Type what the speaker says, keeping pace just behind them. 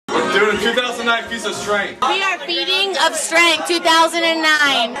Doing the 2009 Feats of Strength. We are Feeding of Strength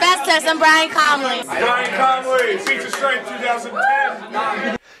 2009. Festivus and Brian Comley. Brian Comley, Feats of Strength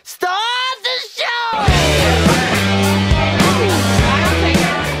 2010. Start the show!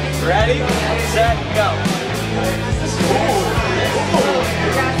 Ready, set, go.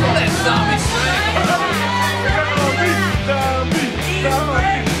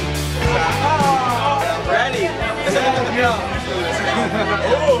 Ready, set, go.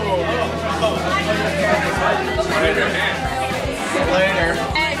 Later.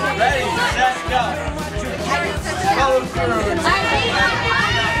 Ready, set, go. Follow through.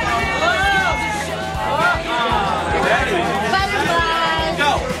 Ready. Butterflies.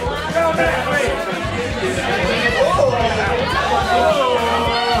 Go.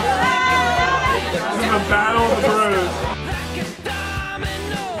 This is a battle of the bros.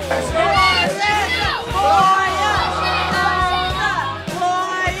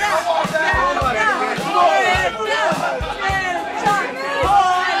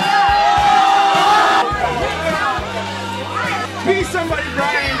 Be somebody,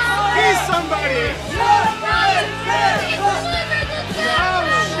 Brian. Be somebody.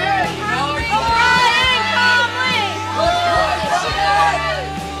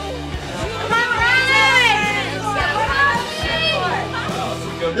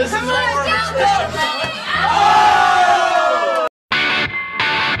 This is what we're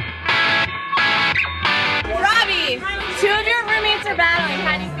Robbie, two of your roommates are battling.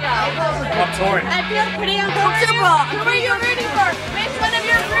 How do you feel? I'm torn. I feel pretty uncomfortable. Who are you rooting for? Which one of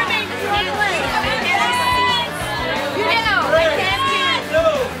your roommates is on the list? You know, I can't see it. 2,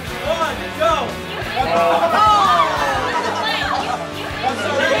 1, go.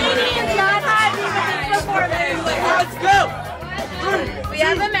 Katie is not happy with this performance. Let's go. We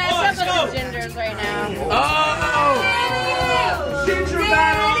have a matchup of the gingers right now. Oh! Ginger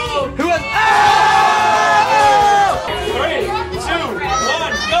battle. Who has? Oh! 3, 2,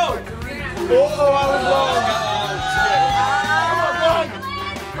 1, go. Oh, I was wrong.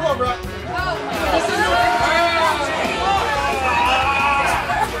 Come on, bro.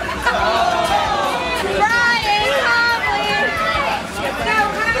 Brian Comley.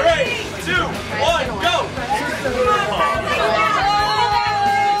 3, 2, 1, go.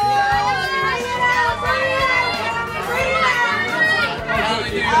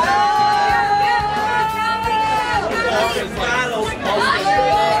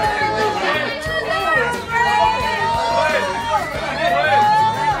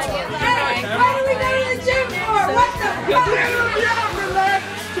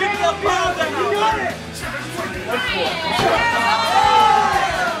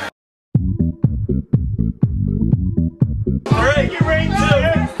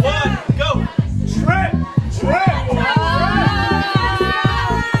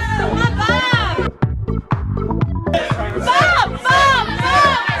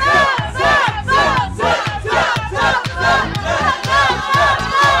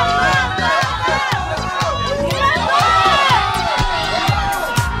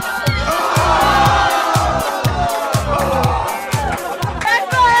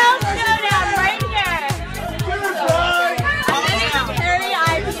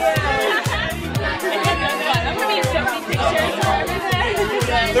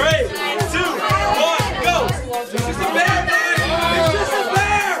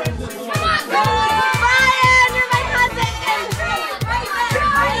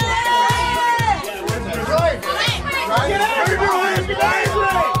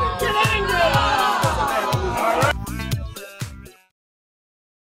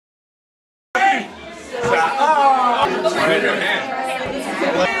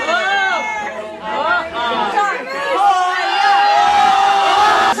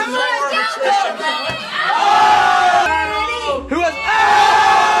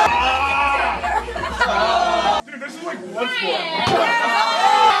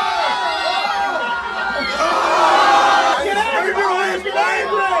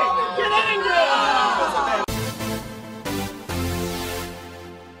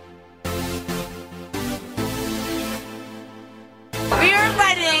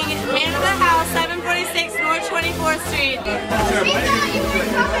 Street.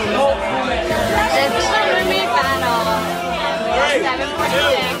 This is a roommate battle. 3, 2,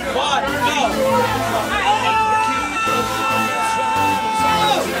 1, go!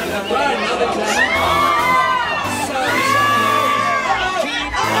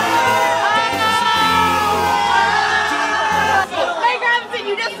 Hey Robinson,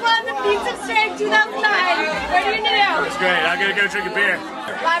 you just won the Feats of Strength 2009. What do you do? That's great. I'm gonna go go drink a beer.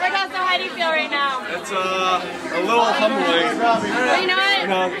 Robert, how do you feel right now? It's a little humbling. Well, you know what?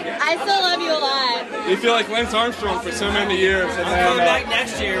 I still love you a lot. You feel like Lance Armstrong for so many years, and then Coming back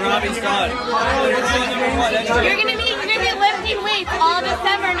next year, Robbie's done. You're gonna be lifting weights all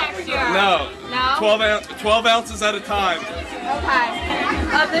December next year. no, No? 12 ounces at a time. Okay.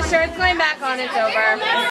 The shirt's going back on. It's over.